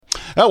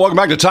Welcome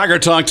back to Tiger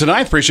Talk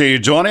tonight. Appreciate you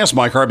joining us.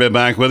 Mike Harbit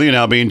back with you,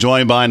 now being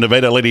joined by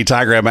Nevada Lady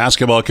Tiger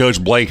basketball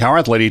coach Blake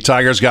Howarth. Lady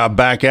Tigers got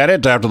back at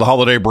it after the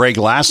holiday break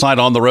last night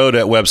on the road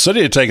at Webb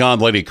City to take on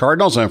the Lady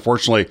Cardinals.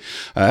 Unfortunately,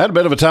 had a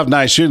bit of a tough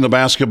night shooting the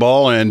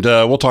basketball, and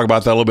we'll talk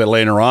about that a little bit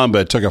later on,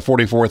 but took a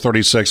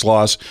 44-36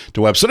 loss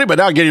to Webb City. But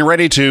now getting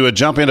ready to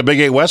jump into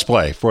Big 8 West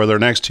play for their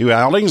next two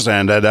outings,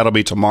 and that'll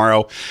be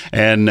tomorrow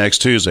and next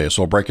Tuesday.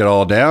 So we'll break it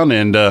all down.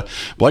 And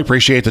Blake,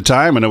 appreciate the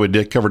time. I know we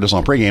did cover this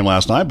on pregame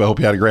last night, but I hope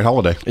you had a great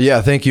holiday.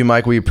 Yeah, thank you,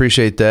 Mike. We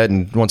appreciate that.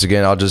 And once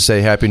again, I'll just say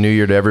Happy New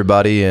Year to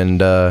everybody,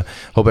 and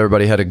hope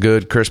everybody had a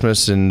good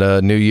Christmas and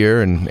New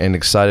Year, and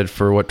excited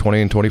for what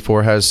 20 and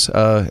 24 has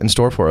in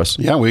store for us.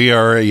 Yeah, we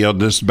are.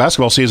 This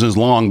basketball season is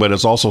long, but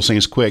it also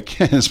seems quick,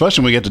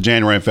 especially when we get to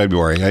January and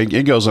February.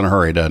 It goes in a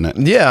hurry, doesn't it?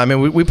 Yeah, I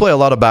mean, we play a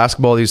lot of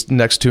basketball these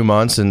next 2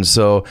 months, and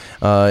so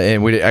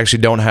and we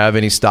actually don't have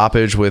any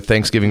stoppage with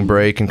Thanksgiving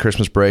break and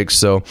Christmas break,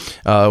 so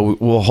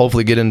we'll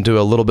hopefully get into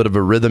a little bit of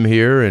a rhythm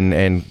here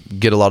and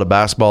get a lot of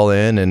basketball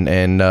in,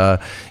 and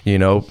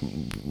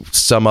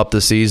sum up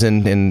the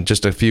season in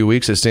just a few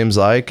weeks, it seems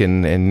like,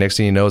 and next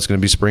thing you know, it's going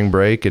to be spring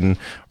break, and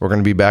we're going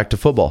to be back to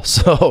football.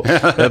 So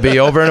it'll be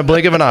over in a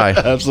blink of an eye.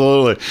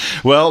 Absolutely.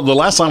 Well, the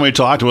last time we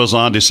talked was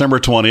on December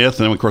 20th,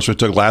 and of course we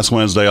took last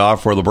Wednesday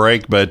off for the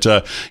break, but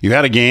you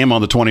had a game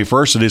on the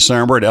 21st of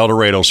December at El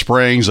Dorado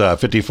Springs,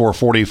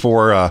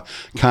 54-44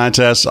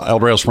 contest. El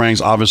Dorado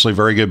Springs, obviously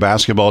very good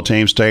basketball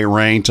team, state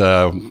ranked,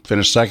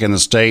 finished second in the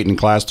state in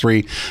Class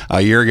 3 a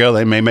year ago.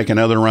 They may make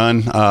another run.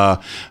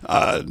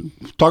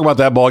 Talk about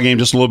that ball game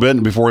just a little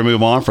bit before we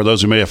move on, for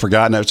those who may have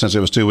forgotten it since it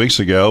was 2 weeks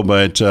ago.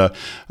 But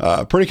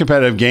pretty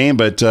competitive game,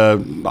 but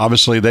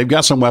obviously they've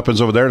got some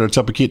weapons over there that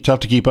are tough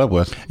to keep up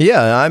with.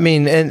 Yeah, I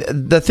mean, and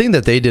the thing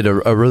that they did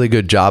a really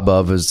good job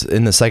of is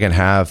in the second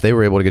half, they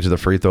were able to get to the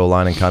free throw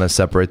line and kind of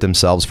separate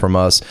themselves from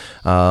us.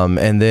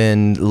 And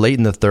then late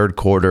in the third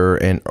quarter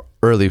and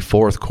early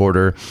fourth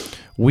quarter,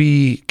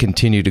 we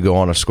continue to go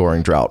on a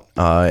scoring drought.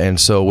 And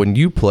so when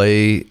you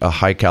play a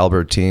high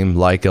caliber team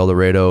like El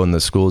Dorado and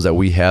the schools that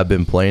we have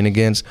been playing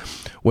against,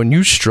 when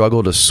you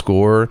struggle to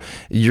score,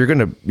 you're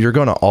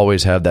gonna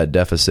always have that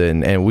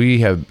deficit, and we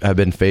have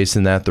been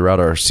facing that throughout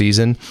our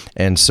season.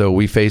 And so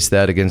we faced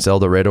that against El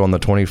Dorado on the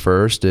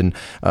 21st,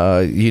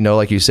 and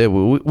like you said,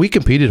 we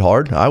competed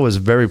hard. I was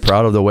very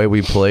proud of the way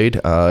we played.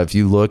 If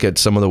you look at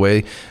some of the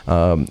way,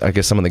 I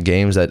guess some of the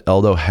games that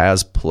Eldo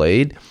has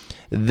played,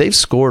 they've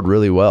scored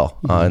really well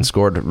and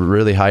scored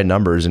really high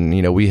numbers. And,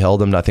 we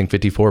held them, I think,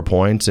 54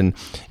 points. And,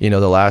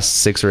 the last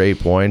 6 or 8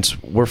 points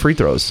were free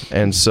throws.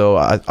 And so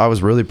I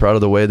was really proud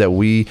of the way that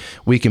we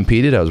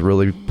competed. I was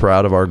really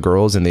proud of our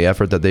girls and the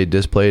effort that they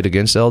displayed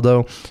against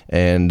Eldo.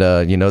 And,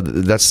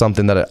 that's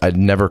something that I'd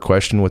never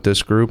questioned with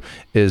this group,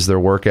 is their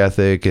work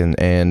ethic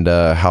and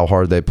how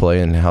hard they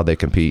play and how they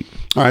compete.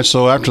 All right,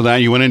 so after that,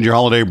 you went into your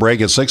holiday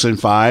break at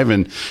 6-5,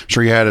 and I'm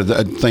sure you had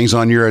things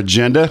on your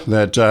agenda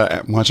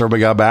that once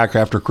everybody got back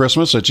after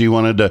Christmas that you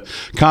wanted to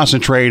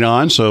concentrate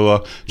on.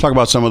 So talk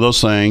about some of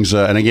those things.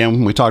 And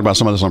again, we talked about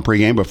some of this on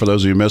pregame, but for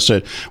those of you who missed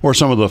it, what are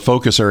some of the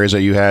focus areas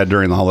that you had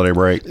during the holiday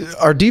break?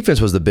 Our defense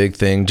was the big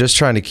thing, just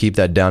trying to keep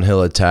that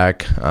downhill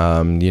attack.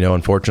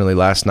 Unfortunately,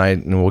 last night,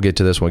 and we'll get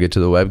to this when we get to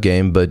the Webb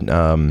game, but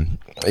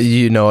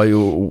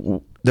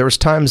there was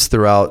times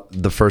throughout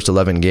the first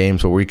 11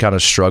 games where we kind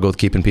of struggled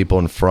keeping people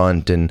in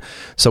front, and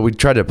so we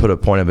tried to put a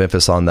point of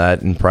emphasis on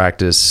that in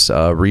practice.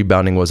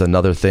 Rebounding was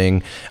another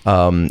thing,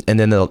 and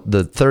then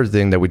the third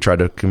thing that we tried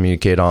to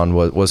communicate on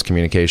was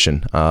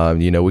communication.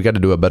 We got to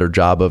do a better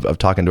job of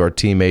talking to our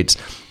teammates,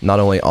 not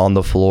only on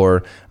the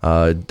floor,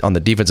 on the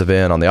defensive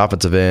end, on the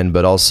offensive end,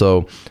 but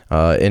also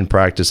in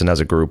practice and as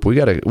a group. We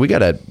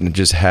gotta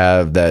just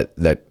have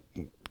that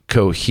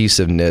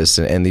cohesiveness,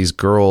 and these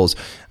girls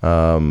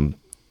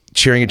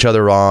cheering each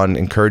other on,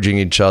 encouraging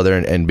each other,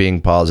 and being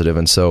positive.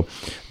 And so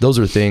those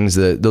are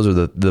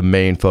the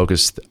main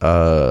focus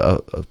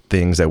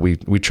things that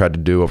we tried to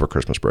do over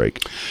Christmas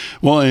break.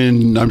 Well,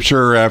 and I'm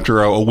sure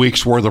after a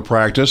week's worth of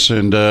practice,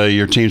 and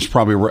your team's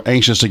probably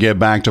anxious to get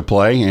back to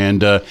play, and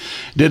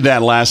did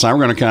that last night.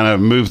 We're going to kind of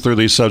move through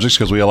these subjects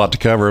because we got a lot to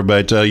cover,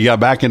 but you got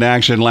back in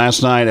action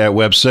last night at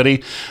Webb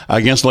City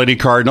against Lady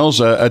Cardinals,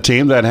 a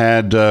team that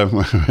had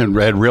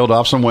reeled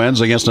off some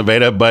wins against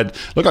Nevada, but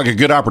looked like a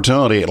good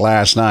opportunity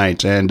last night.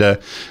 And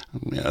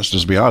let's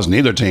just be honest,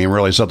 neither team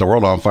really set the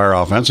world on fire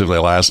offensively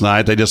last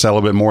night. They just had a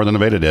little bit more than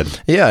Nevada did.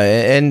 Yeah,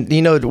 and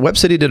Webb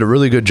City did a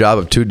really good job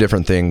of two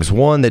different things.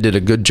 One, they did a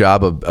good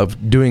job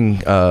of doing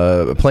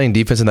playing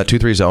defense in that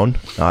 2-3 zone.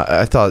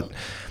 I thought,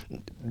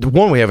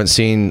 one, we haven't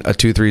seen a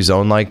 2-3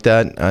 zone like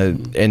that,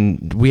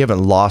 and we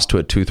haven't lost to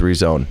a 2-3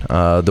 zone.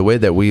 The way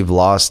that we've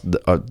lost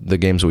the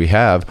games we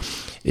have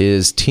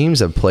is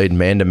teams have played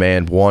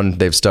man-to-man. One,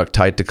 they've stuck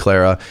tight to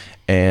Clara,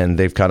 and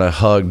they've kind of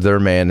hugged their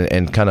man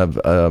and kind of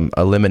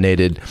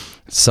eliminated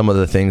some of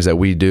the things that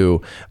we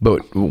do. But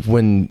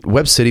when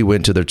Webb City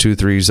went to their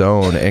 2-3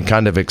 zone and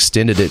kind of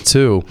extended it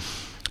too,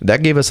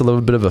 that gave us a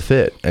little bit of a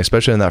fit,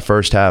 especially in that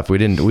first half. We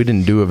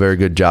didn't do a very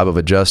good job of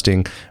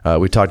adjusting.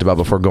 We talked about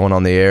before going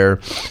on the air,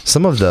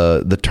 some of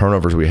the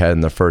turnovers we had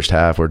in the first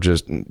half were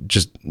just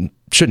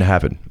shouldn't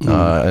happen.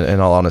 In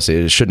all honesty,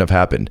 it shouldn't have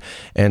happened.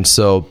 And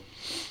so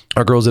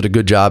our girls did a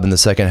good job in the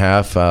second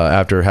half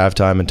after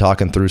halftime and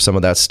talking through some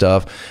of that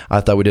stuff. I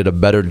thought we did a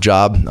better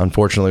job.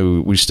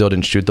 Unfortunately, we still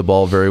didn't shoot the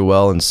ball very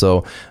well, and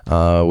so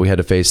we had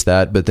to face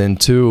that. But then,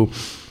 too,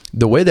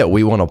 the way that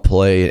we want to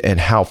play and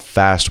how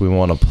fast we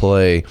want to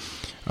play,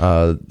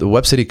 the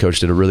Webb City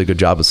coach did a really good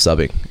job of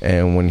subbing.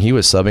 And when he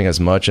was subbing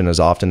as much and as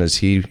often as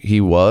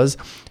he was,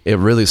 it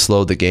really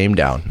slowed the game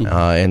down.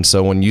 And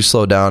so when you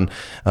slow down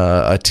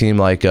a team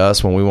like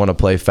us, when we want to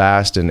play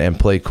fast and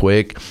play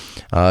quick,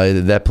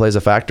 that plays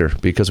a factor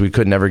because we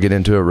could never get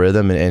into a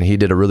rhythm, and he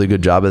did a really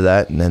good job of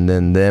that. And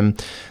then them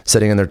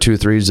sitting in their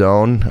 2-3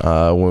 zone,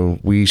 when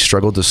we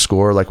struggled to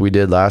score like we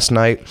did last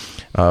night,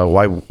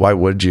 why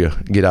would you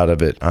get out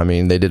of it? I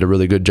mean, they did a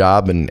really good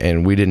job,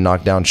 and we didn't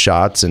knock down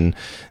shots, and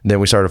then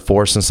we started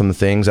forcing some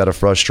things out of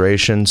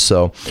frustration.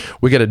 So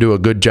we got to do a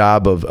good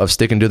job of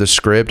sticking to the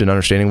script and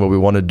understanding what we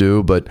want to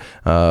do, but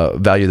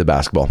value the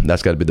basketball.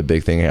 That's got to be the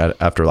big thing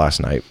after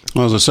last night.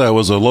 Well, as I said, it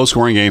was a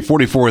low-scoring game.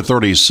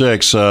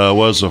 44-36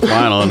 was the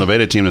final, and the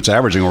Beta team that's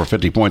averaging over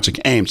 50 points a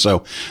game. So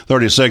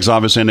 36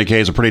 obviously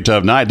indicates a pretty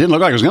tough night. Didn't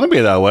look like it was going to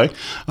be that way.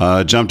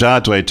 Jumped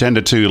out to a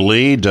 10-2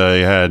 lead. You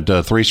had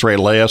 3 straight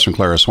layups from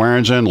Clara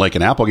Swearingen. Lake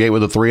and Applegate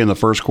with a 3 in the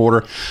first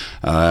quarter.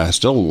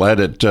 Still led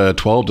at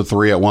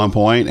 12-3 at one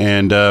point,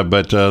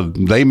 but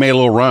they made a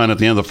little run at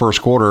the end of the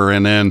first quarter,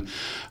 and then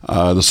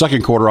the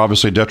second quarter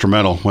obviously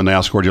detrimental when they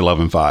outscored you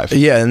 11-5.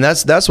 Yeah, and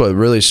that's what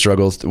really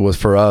struggled with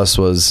for us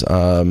was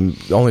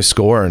only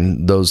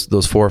scoring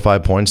those 4 or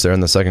 5 points there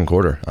in the second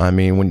quarter. I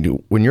mean,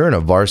 when you're in a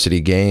varsity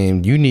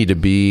game, you need to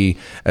be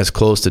as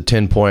close to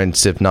 10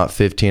 points, if not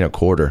 15 a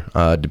quarter,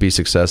 to be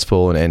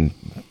successful and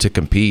to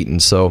compete.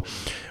 And so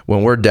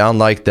when we're down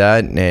like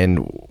that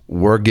and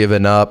we're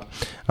giving up,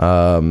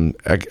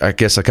 I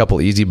guess, a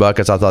couple easy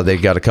buckets. I thought they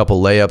got a couple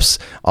layups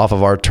off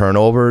of our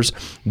turnovers.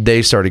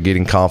 They started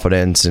getting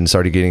confidence and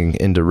started getting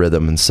into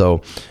rhythm. And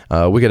so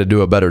we got to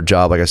do a better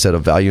job, like I said,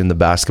 of valuing the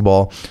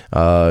basketball,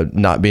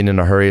 not being in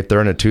a hurry. If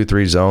they're in a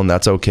 2-3 zone,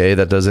 that's okay.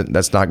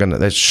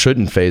 That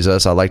shouldn't phase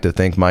us, I like to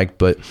think, Mike,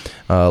 but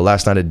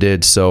last night it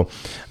did. So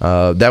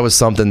that was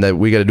something that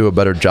we got to do a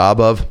better job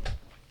of.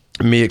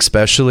 Me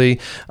especially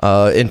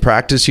in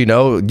practice,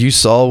 you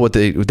saw what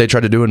they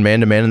tried to do in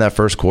man-to-man in that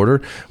first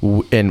quarter,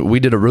 and we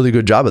did a really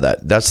good job of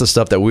that. That's the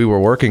stuff that we were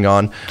working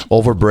on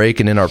over break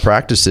and in our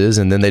practices,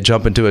 and then they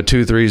jump into a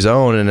 2-3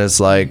 zone, and it's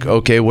like,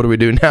 okay, what do we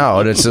do now?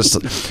 And it's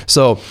just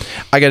so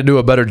I got to do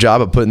a better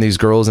job of putting these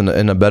girls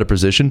in a better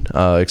position,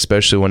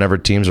 especially whenever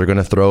teams are going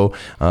to throw.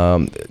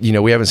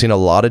 We haven't seen a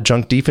lot of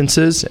junk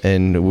defenses,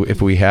 and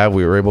if we have,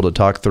 we were able to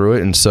talk through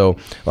it. And so,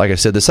 like I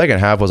said, the second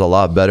half was a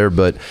lot better,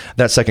 but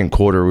that second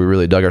quarter, we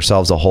really dug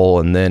ourselves a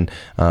hole, and then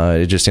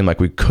it just seemed like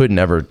we could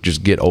never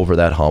just get over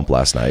that hump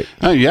last night.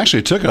 You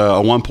actually took a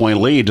 1-point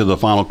lead to the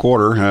final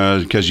quarter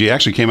because you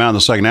actually came out in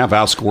the second half,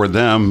 outscored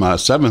them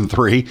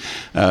 7-3.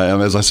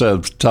 As I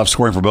said, tough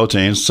scoring for both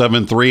teams.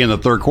 7-3 in the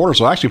third quarter,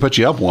 so actually put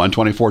you up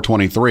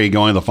 24-23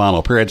 going to the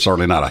final period.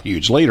 Certainly not a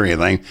huge lead or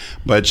anything,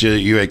 but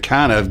you had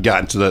kind of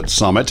gotten to that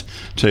summit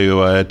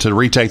to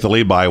retake the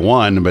lead by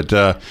 1,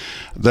 but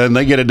then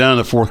they get it done in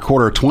the fourth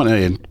quarter,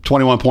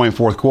 21-point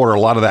fourth quarter, a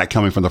lot of that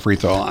coming from the free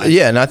throw line.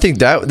 Yeah, and I think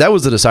that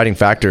was the deciding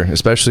factor,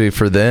 especially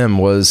for them,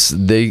 was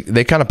they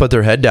kind of put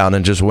their head down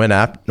and just went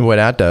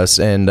at us,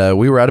 and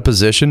we were out of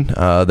position.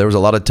 There was a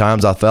lot of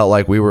times I felt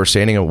like we were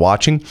standing and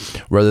watching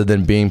rather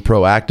than being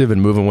proactive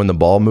and moving when the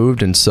ball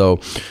moved, and so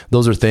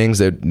those are things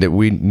that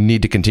we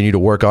need to continue to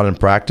work on in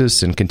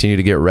practice and continue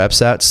to get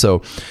reps at.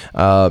 So,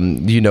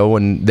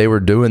 when they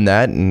were doing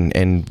that,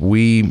 and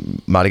we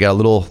might have got a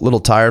little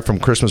tired from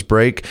Christmas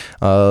break,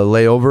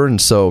 layover,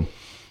 and so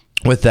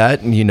with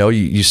that,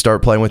 you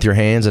start playing with your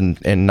hands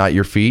and not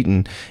your feet,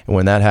 and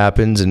when that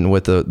happens, and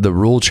with the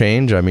rule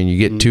change, I mean, you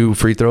get 2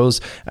 free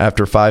throws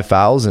after 5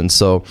 fouls, and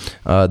so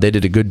they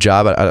did a good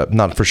job. I'm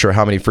not for sure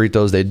how many free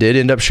throws they did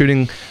end up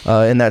shooting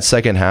in that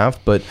second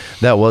half, but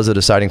that was a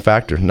deciding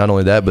factor. Not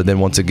only that, but then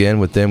once again,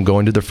 with them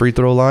going to the free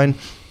throw line,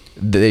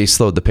 they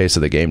slowed the pace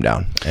of the game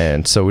down,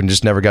 and so we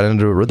just never got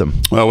into a rhythm.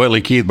 Well,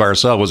 Whitley Keith by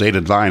herself was 8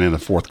 of 9 in the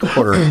fourth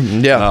quarter,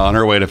 on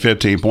her way to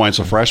 15 points.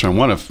 A freshman,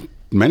 one of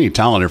many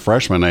talented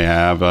freshmen they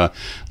have.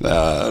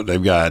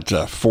 They've got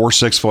 4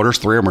 6-footers,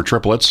 3 of them are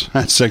triplets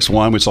at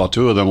 6'1". We saw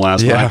 2 of them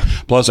last night,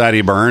 plus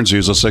Addie Burns,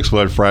 who's a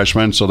 6-foot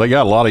freshman. So they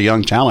got a lot of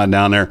young talent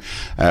down there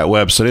at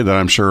Webb City that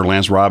I'm sure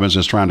Lance Robbins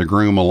is trying to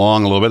groom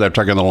along a little bit. They're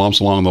taking the lumps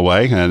along the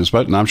way, and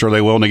I'm sure they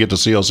will when they get to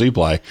CLC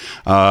play.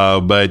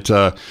 But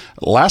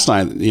last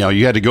night,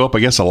 you had to go up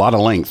against a lot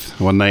of length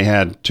when they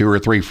had 2 or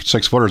 3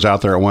 6-footers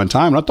out there at one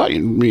time. And I thought,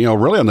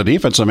 really on the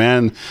defensive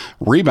end,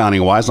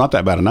 rebounding wise, not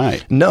that bad a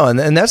night. No,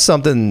 and that's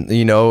something,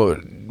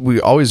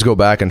 we always go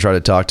back and try to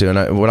talk to.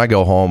 And when I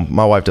go home,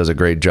 my wife does a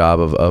great job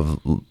of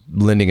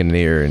lending an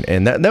ear.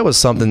 And that was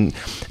something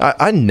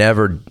I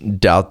never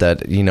doubt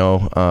that,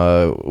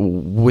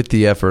 with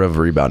the effort of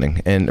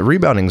rebounding. And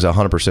rebounding is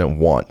 100%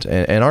 want.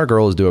 And our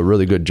girls do a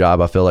really good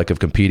job, I feel like, of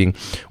competing.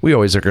 We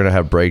always are going to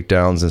have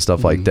breakdowns and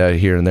stuff like that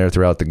here and there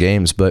throughout the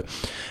games. But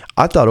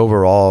I thought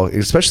overall,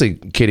 especially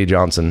Katie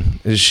Johnson,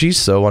 she's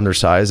so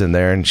undersized in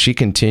there, and she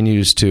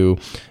continues to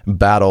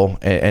battle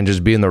and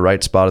just be in the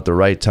right spot at the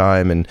right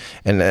time. And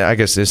I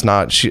guess it's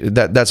not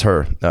that's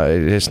her.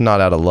 It's not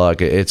out of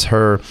luck. It's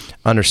her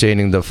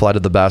understanding the flight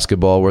of the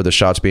basketball, where the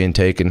shot's being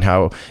taken,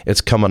 how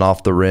it's coming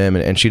off the rim,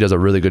 and she does a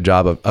really good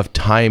job of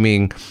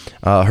timing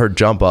her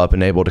jump up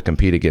and able to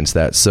compete against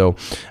that. So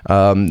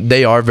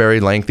they are very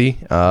lengthy.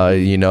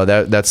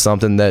 That's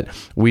something that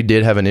we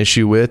did have an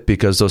issue with,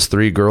 because those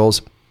three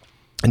girls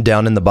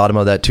down in the bottom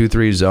of that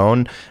 2-3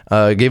 zone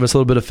gave us a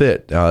little bit of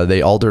fit.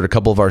 They altered a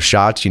couple of our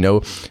shots. We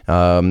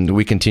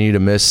continue to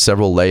miss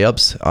several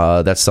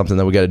layups. That's something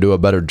that we got to do a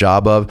better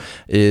job of,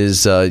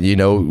 is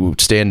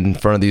stand in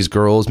front of these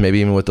girls, maybe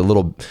even with a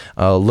little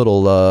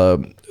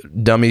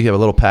dummy, have a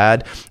little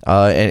pad,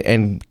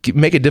 and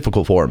make it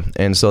difficult for them.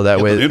 And so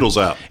that way, the noodles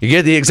out. You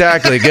get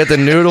the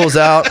noodles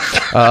out,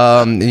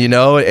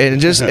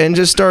 and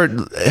just start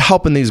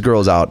helping these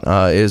girls out,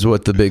 is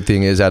what the big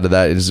thing is out of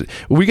that. Is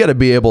we got to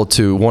be able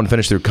to, one,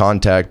 finish through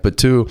contact, but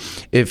two,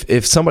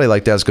 if somebody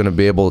like that's going to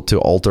be able to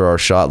alter our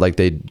shot like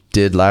they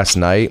did last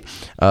night,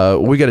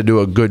 we got to do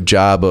a good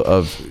job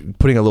of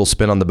putting a little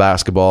spin on the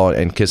basketball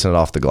and kissing it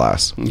off the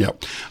glass.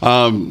 Yep.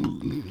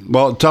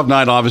 Well, tough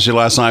night obviously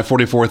last night,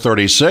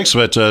 44-36.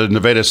 But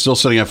Nevada's still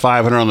sitting at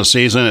 500 on the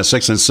season at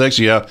 6-6.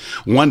 You have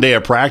one day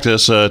of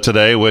practice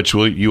today, which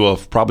you will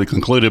have probably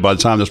concluded by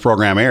the time this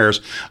program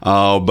airs.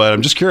 But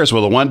I'm just curious,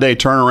 with a one-day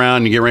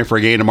turnaround, you get ready for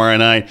a game tomorrow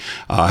night,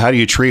 how do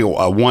you treat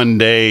a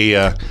one-day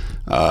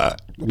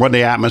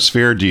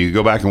atmosphere? Do you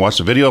go back and watch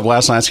the video of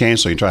last night's game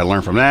so you try to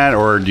learn from that,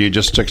 or do you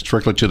just stick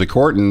strictly to the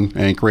court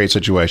and create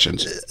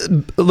situations?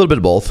 A little bit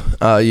of both.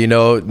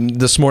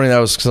 This morning that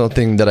was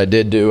something that I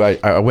did do.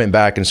 I went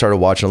back and started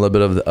watching a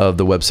little bit of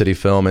the Webb City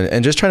film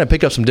and just trying to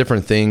pick up some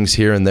different things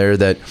here and there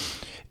that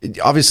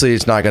obviously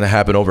it's not going to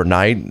happen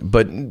overnight,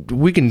 but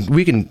we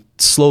can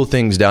slow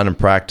things down in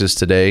practice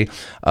today,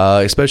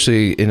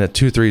 especially in a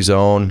 2-3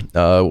 zone.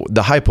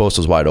 The high post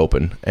was wide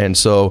open, and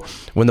so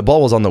when the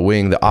ball was on the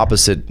wing, the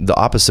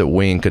opposite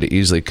wing could have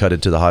easily cut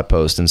it to the high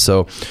post. And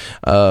so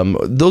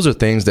those are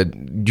things that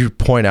you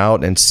point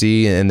out and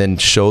see and then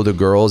show the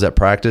girls at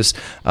practice.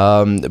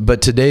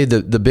 But today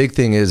the big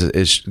thing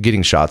is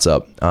getting shots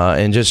up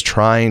and just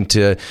trying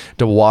to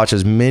watch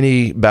as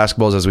many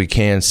basketballs as we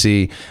can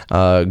see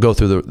go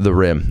through the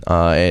rim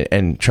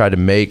and try to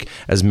make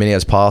as many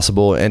as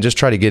possible and just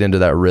try to get into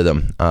that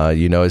rhythm.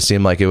 It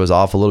seemed like it was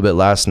off a little bit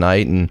last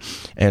night,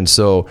 and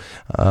so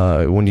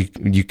when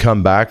you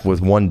come back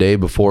with one day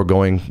before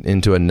going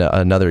into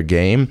another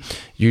game,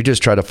 you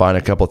just try to find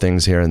a couple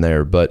things here and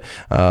there. But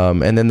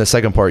and then the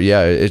second part,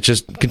 it's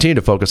just continue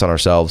to focus on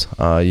ourselves.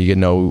 We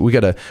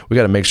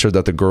gotta make sure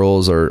that the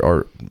girls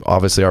are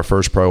obviously our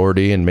first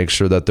priority, and make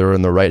sure that they're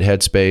in the right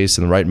headspace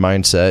and the right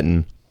mindset,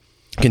 and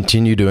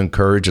continue to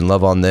encourage and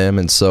love on them.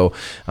 And so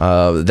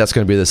that's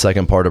going to be the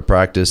second part of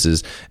practice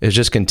is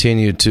just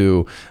continue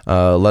to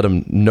let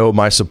them know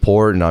my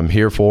support, and I'm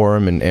here for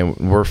them, and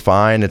we're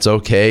fine. It's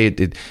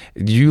okay.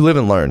 You live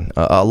and learn.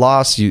 A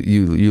loss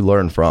you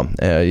learn from.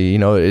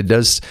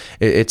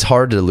 It's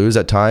hard to lose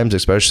at times,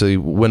 especially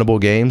winnable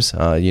games.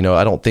 I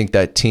don't think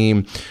that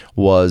team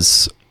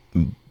was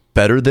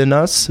better than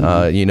us.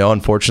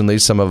 Unfortunately,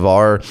 some of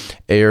our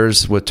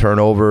errors with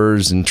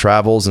turnovers and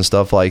travels and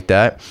stuff like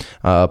that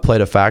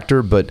played a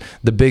factor. But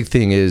the big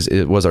thing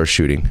it was our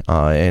shooting.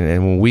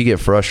 And when we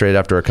get frustrated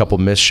after a couple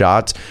missed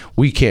shots,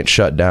 we can't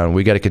shut down.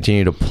 We got to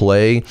continue to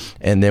play,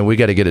 and then we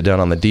got to get it done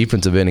on the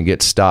defensive end and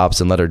get stops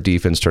and let our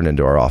defense turn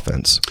into our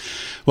offense.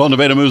 Well,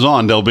 Nevada moves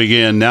on. They'll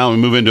begin now and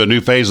move into a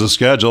new phase of the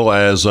schedule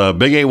as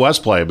Big 8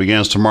 West play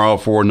begins tomorrow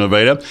for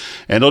Nevada.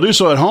 And they'll do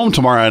so at home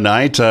tomorrow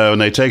night when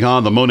they take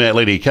on the Monette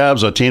Lady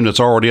Cubs, a team that's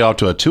already off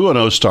to a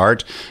 2-0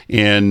 start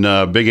in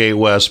Big 8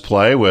 West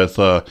play. With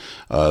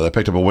they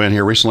picked up a win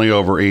here recently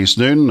over East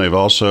Newton. They've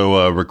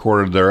also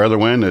recorded their other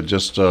win that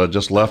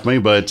just left me,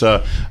 but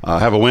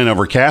have a win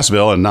over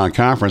Cassville in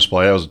non-conference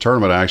play. That was a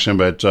tournament action,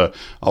 but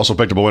also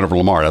picked up a win over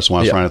Lamar. That's what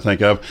I was trying to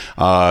think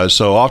of.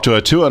 So off to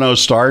a 2-0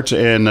 start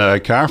in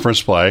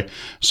conference play.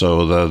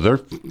 So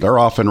they're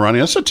off and running.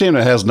 That's a team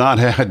that has not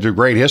had a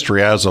great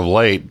history as of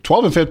late.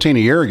 12-15 a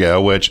year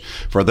ago, which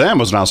for them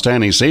was an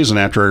outstanding season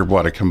after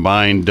a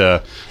combined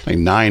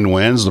 9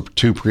 wins the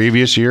 2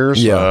 previous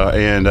years,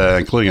 and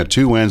including a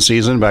 2-win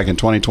season back in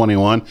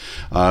 2021.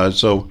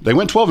 So they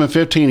went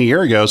 12-15 a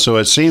year ago. So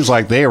it seems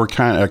like they were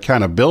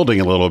kind of building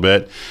a little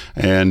bit,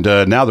 and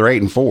now they're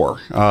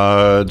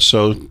 8-4.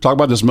 So talk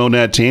about this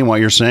Monette team.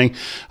 What you're seeing?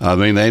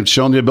 They've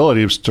shown the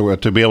ability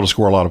to be able to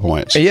score a lot of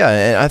points. Yeah,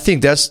 and I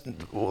think that's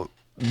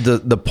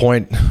the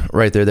point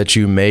right there that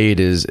you made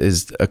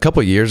is a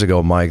couple of years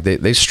ago, Mike,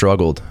 they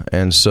struggled.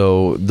 And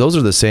so those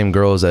are the same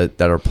girls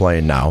that are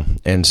playing now.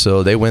 And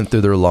so they went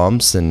through their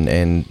lumps.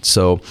 And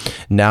so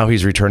now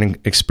he's returning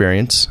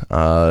experience.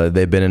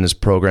 They've been in his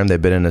program.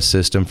 They've been in a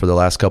system for the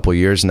last couple of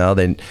years now.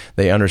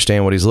 They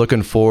understand what he's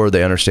looking for.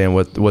 They understand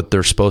what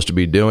they're supposed to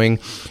be doing.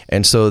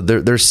 And so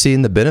they're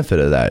seeing the benefit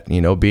of that,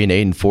 being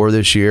 8-4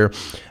 this year.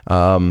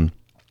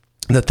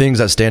 The things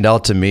that stand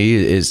out to me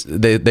is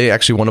they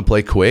actually want to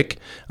play quick,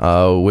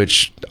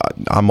 which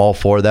I'm all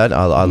for that.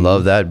 I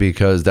love that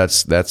because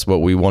that's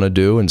what we want to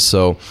do. And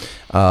so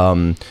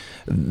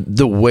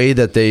the way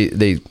that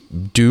they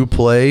do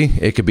play,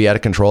 it could be out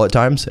of control at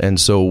times. And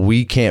so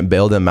we can't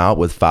bail them out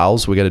with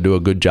fouls. We got to do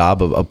a good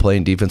job of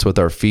playing defense with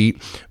our feet,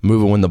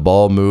 moving when the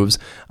ball moves.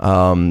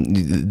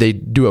 They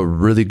do a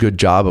really good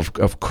job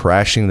of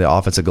crashing the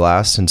offensive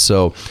glass. And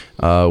so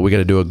we got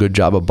to do a good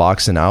job of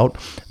boxing out.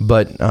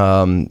 But,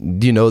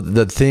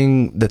 the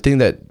thing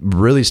that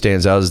really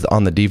stands out is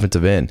on the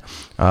defensive end.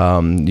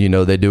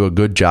 They do a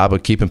good job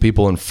of keeping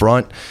people in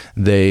front.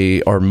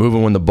 They are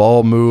moving when the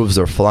ball moves.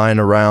 They're flying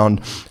around.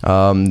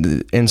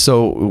 And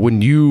so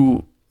when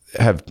you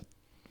have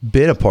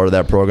been a part of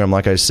that program,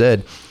 like I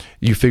said,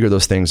 you figure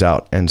those things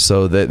out. And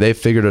so they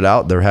figured it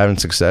out. They're having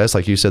success.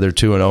 Like you said, they're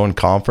 2-0 in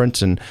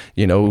conference. And,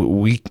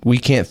 we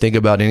can't think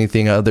about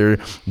anything other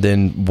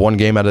than one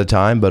game at a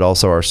time, but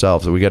also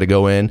ourselves. We got to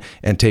go in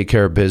and take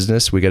care of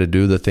business. We got to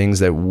do the things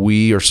that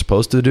we are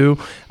supposed to do,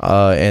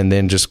 and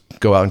then just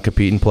go out and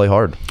compete and play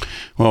hard.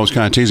 Well, I was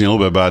kind of teasing a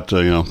little bit about,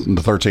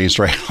 the 13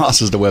 straight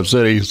losses to Webb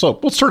City. So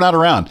let's turn that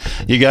around.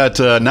 You got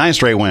 9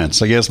 straight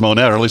wins against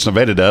Monette, or at least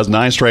Nevada does.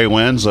 9 straight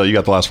wins. You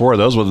got the last 4 of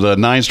those with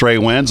 9 straight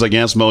wins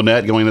against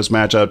Monette going this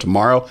matchup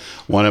tomorrow.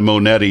 Won at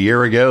Monette a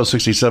year ago,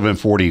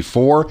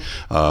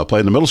 67-44. Played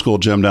in the middle school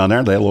gym down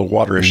there. They had a little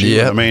water issue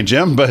in the main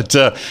gym. But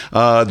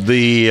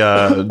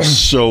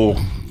so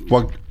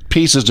what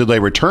pieces do they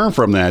return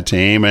from that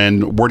team,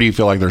 and where do you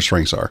feel like their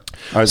strengths are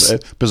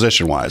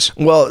position wise?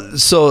 Well,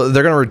 so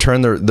they're going to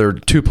return their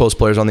 2 post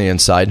players on the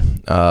inside,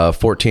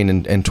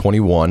 14 and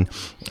 21.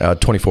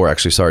 24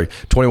 actually, sorry.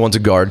 21's a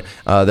guard.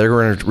 They're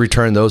going to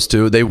return those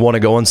 2. They want to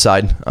go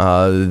inside.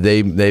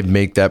 They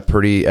make that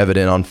pretty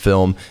evident on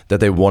film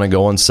that they want to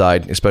go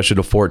inside, especially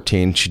to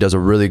 14. She does a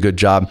really good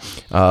job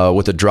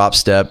with a drop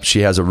step. She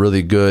has a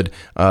really good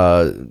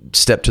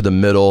step to the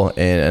middle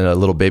and a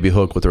little baby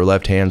hook with her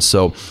left hand.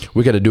 So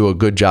we got to do a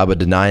good job of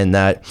denying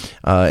that.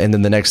 And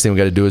then the next thing we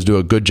got to do is do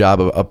a good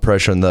job of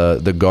pressuring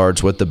the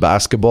guards with the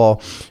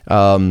basketball.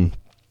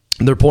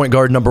 Their point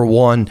guard, number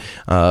 1,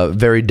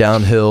 very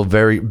downhill,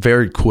 very,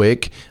 very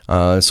quick.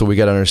 So we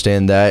got to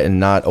understand that and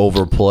not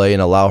overplay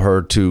and allow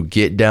her to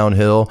get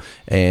downhill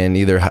and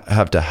either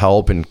have to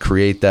help and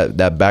create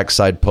that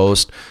backside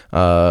post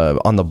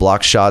on the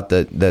block shot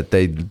that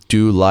they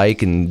do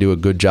like and do a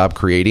good job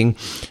creating.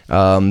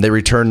 They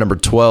return number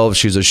 12.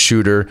 She's a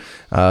shooter.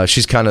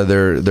 She's kind of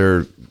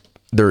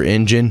their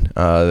engine.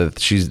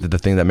 She's the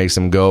thing that makes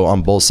them go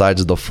on both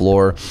sides of the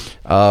floor.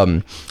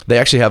 They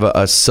actually have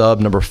a sub,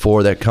 number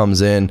 4, that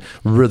comes in,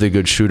 really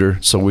good shooter.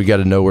 So we got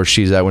to know where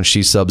she's at when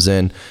she subs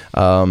in.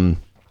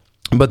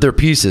 But their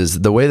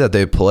pieces, the way that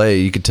they play,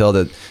 you could tell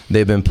that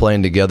they've been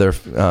playing together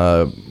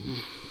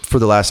for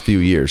the last few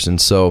years. And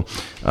so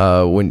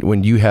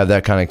when you have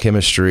that kind of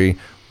chemistry,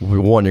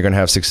 one, you're going to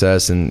have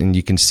success, and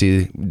you can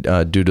see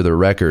due to their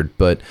record.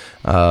 But,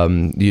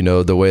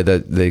 the way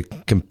that they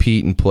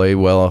compete and play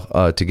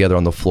well together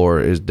on the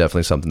floor is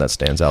definitely something that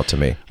stands out to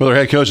me. Well, their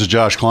head coach is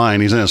Josh Klein.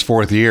 He's in his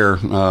 4th year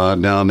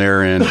down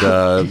there,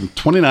 and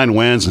 29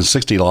 wins and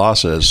 60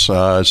 losses.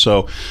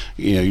 So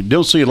you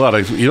don't see a lot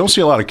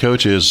of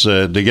coaches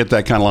to get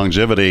that kind of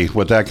longevity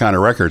with that kind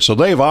of record. So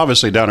they've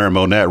obviously down there in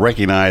Monette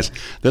recognized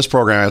this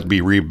program has to be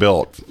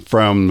rebuilt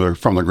from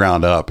the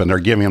ground up, and they're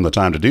giving him the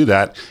time to do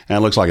that. And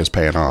it looks like it's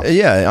paying off.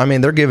 Yeah, I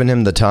mean, they're giving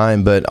him the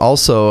time, but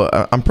also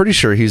I'm pretty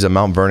sure he's a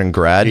Mount Vernon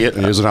grad. He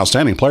was an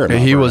outstanding player.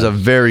 He was a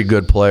very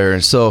good player.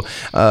 And so,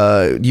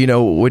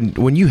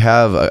 when you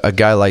have a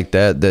guy like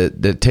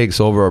that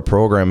takes over a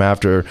program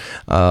after,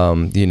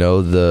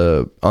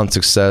 the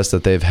unsuccess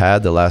that they've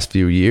had the last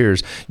few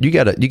years, you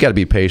got to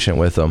be patient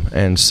with them.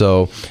 And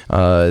so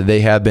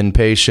they have been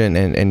patient,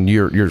 and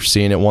you're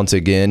seeing it once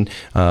again,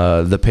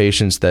 the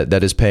patience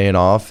that is paying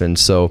off. And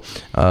so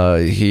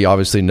he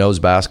obviously knows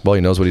basketball.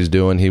 He knows what he's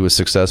doing. He was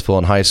successful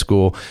in high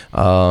school.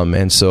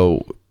 And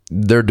so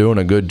they're doing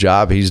a good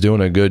job. He's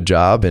doing a good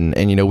job. And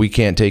we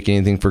can't take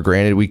anything for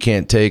granted. We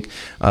can't take,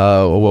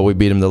 we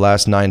beat him the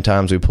last 9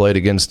 times we played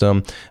against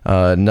them.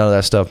 None of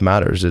that stuff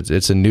matters.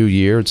 It's a new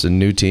year. It's a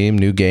new team,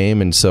 new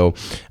game. And so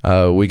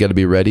we got to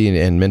be ready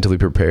and mentally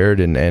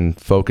prepared and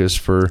focused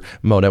for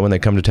Monette when they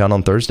come to town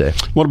on Thursday.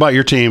 What about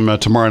your team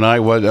tomorrow night?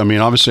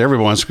 Obviously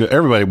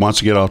everybody wants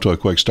to get off to a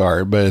quick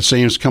start, but it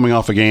seems coming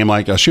off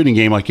a shooting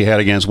game like you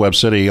had against Webb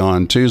City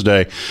on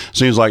Tuesday,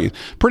 seems like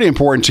pretty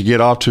important to get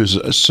off to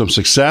some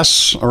success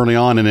success early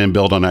on and then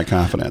build on that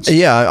confidence?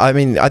 Yeah, I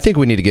mean, I think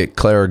we need to get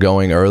Clara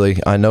going early.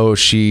 I know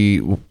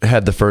she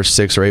had the first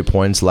 6 or 8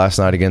 points last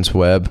night against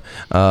Webb,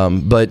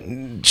 but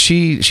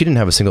she didn't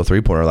have a single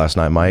 3-pointer last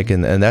night, Mike,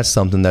 and that's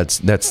something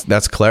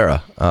that's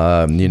Clara.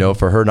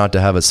 For her not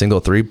to have a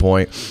single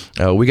 3-point,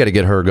 we got to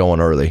get her going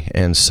early,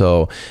 and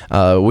so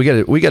we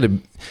got to.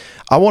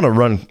 I want to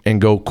run and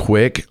go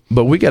quick,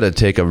 but we got to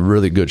take a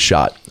really good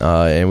shot,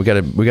 and we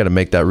got to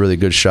make that really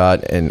good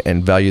shot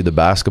and value the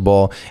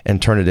basketball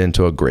and turn it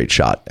into a great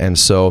shot. And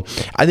so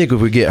I think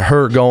if we get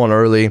her going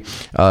early,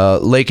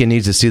 Lakin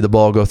needs to see the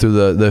ball go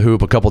through the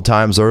hoop a couple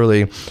times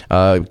early,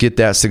 get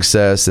that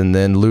success, and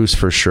then loose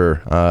for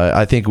sure.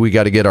 I think we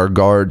got to get our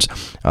guards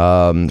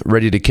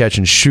ready to catch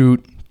and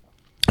shoot.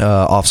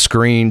 Off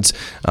screens,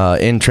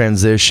 in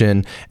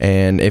transition,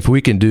 and if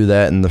we can do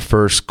that in the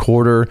first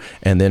quarter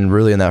and then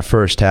really in that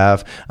first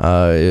half,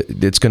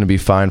 it's going to be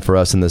fine for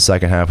us in the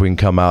second half. We can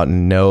come out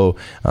and know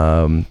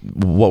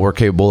what we're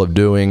capable of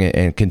doing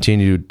and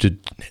continue to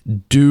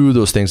do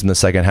those things in the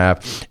second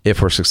half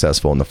if we're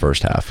successful in the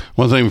first half.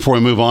 One thing before we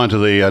move on to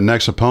the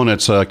next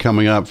opponents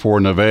coming up for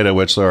Nevada,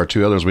 which there are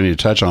 2 others we need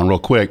to touch on real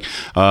quick,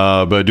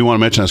 but I do want to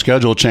mention a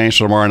schedule change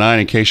for tomorrow night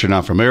in case you're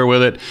not familiar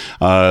with it.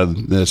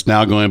 It's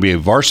now going to be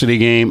a varsity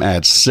game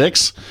at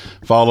 6,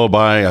 followed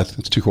by it's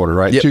 2-quarter,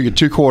 right? Yep.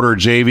 2-quarter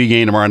JV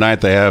game tomorrow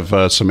night. They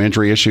have some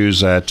injury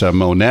issues at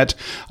Monette,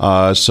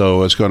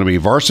 so it's going to be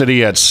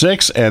varsity at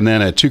 6, and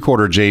then a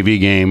 2-quarter JV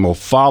game will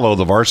follow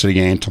the varsity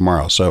game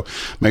tomorrow. So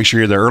make sure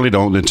you're there early.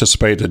 Don't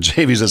anticipate the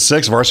JV's at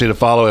 6, varsity to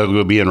follow. It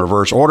will be in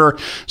reverse order.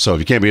 So if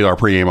you can't be there, our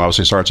pregame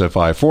obviously starts at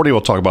 5:40.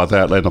 We'll talk about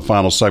that in the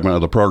final segment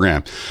of the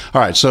program.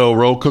 All right, so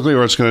real quickly,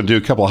 we're just going to do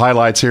a couple of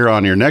highlights here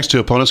on your next 2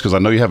 opponents because I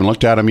know you haven't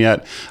looked at them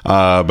yet.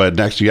 But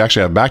next, you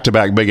actually have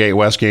back-to-back Big 8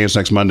 West games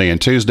next Monday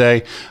and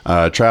Tuesday.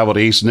 Travel to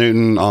East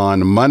Newton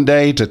on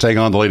Monday to take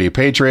on the Lady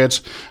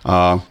Patriots.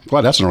 Well,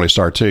 that's an early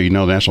start, too. You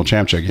know the national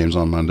championship game's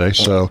on Monday.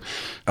 So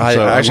I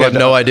actually have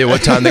no idea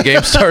what time the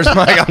game starts,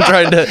 Mike. I'm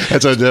trying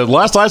to. The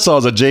last I saw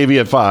was a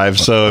JV at 5,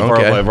 so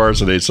okay.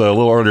 Varsity, so a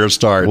little earlier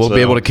start. We'll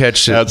be able to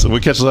catch it.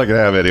 We catch the second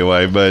half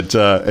anyway. But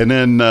and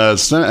then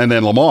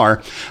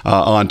Lamar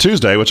on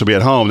Tuesday, which will be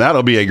at home.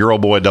 That'll be a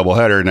girl-boy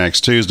doubleheader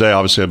next Tuesday.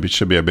 Obviously, it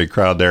should be a big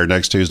crowd there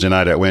next Tuesday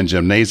night at Wynn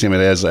Gymnasium.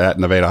 It is at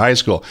Nevada High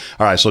School.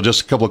 All right, so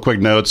just a couple of quick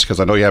notes because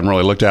I know you haven't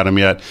really looked at them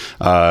yet.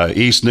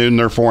 East Newton,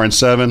 they're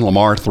 4-7.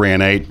 Lamar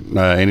 3-8.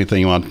 Anything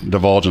you want to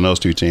divulge in those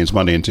 2 teams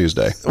Monday and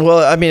Tuesday?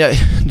 Well, I mean,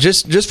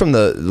 just from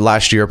the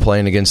last year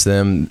playing against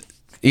them,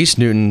 East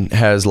Newton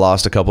has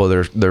lost a couple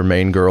of their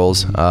main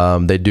girls.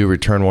 They do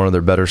return one of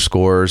their better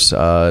scorers,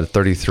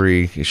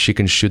 33. She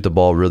can shoot the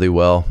ball really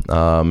well.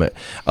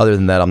 Other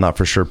than that, I'm not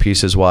for sure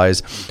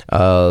pieces-wise.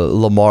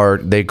 Lamar,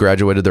 they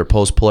graduated their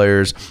post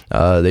players.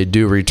 They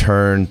do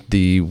return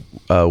the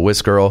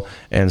Whisk girl,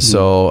 and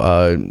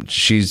so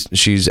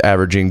she's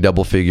averaging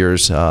double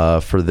figures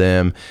for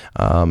them.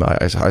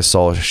 I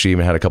saw she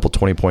even had a couple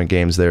 20-point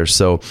games there.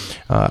 So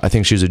I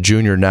think she's a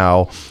junior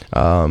now.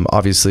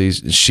 Obviously,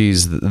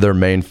 she's their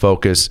main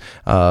focus.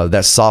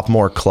 That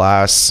sophomore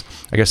class,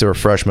 I guess they were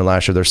freshmen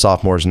last year. They're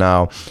sophomores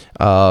now.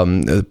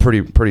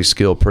 Pretty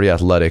skilled, pretty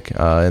athletic.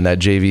 In that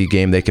JV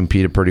game, they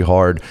competed pretty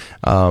hard,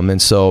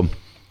 and so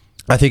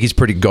I think he's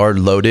pretty guard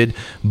loaded,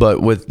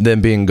 but with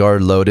them being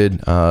guard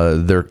loaded,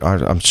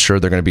 I'm sure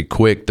they're going to be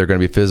quick. They're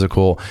going to be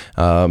physical.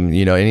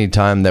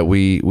 Anytime that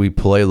we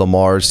play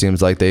Lamar, it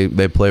seems like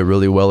they play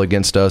really well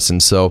against us.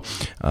 And so,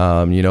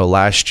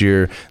 last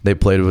year they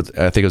played with,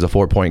 I think it was a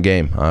 4-point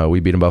game. We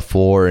beat them by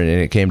 4, and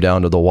it came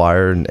down to the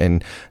wire.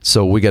 And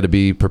so we got to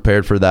be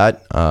prepared for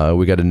that.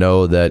 We got to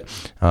know that.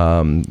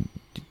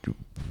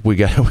 We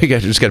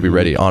just got to be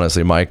ready,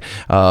 honestly, Mike.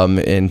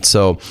 And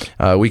so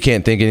we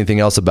can't think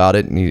anything else about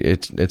it.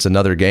 It's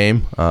another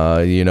game.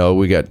 We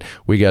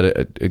got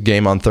a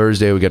game on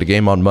Thursday. We got a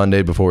game on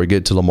Monday before we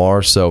get to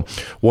Lamar. So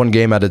one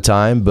game at a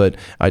time. But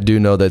I do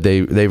know that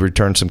they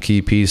returned some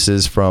key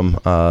pieces from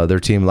their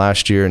team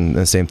last year, and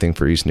the same thing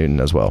for East Newton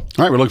as well.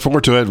 All right, we look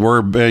forward to it.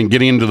 We're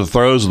getting into the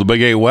throes of the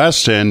Big 8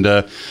 West, and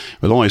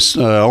with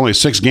only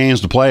 6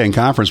 games to play in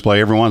conference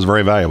play, everyone's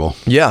very valuable.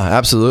 Yeah,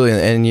 absolutely,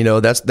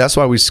 and that's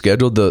why we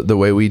scheduled the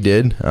way we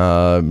did.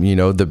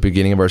 The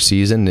beginning of our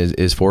season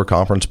is for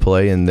conference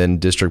play and then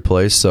district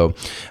play. So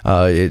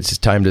it's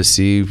time to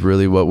see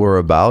really what we're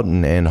about,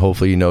 and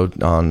hopefully,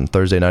 on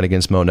Thursday night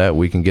against Monette,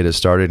 we can get it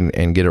started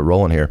and get it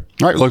rolling here.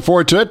 All right, look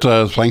forward to it.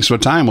 Thanks for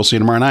the time. We'll see you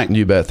tomorrow night.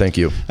 You bet. Thank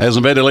you. As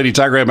Nevada Lady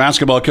Tiger Head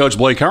basketball coach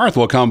Blake Howarth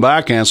will come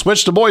back and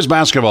switch to boys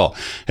basketball.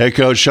 Head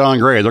coach Sean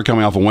Gray, they're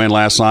coming off a win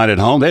last night at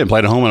home. They hadn't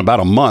played at home in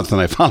about a month,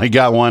 and they finally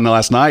got one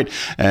last night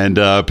and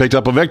picked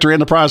up a victory in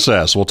the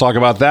process. We'll talk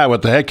about that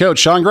with the head coach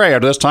Sean Gray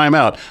after this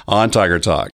timeout on Tiger Talk.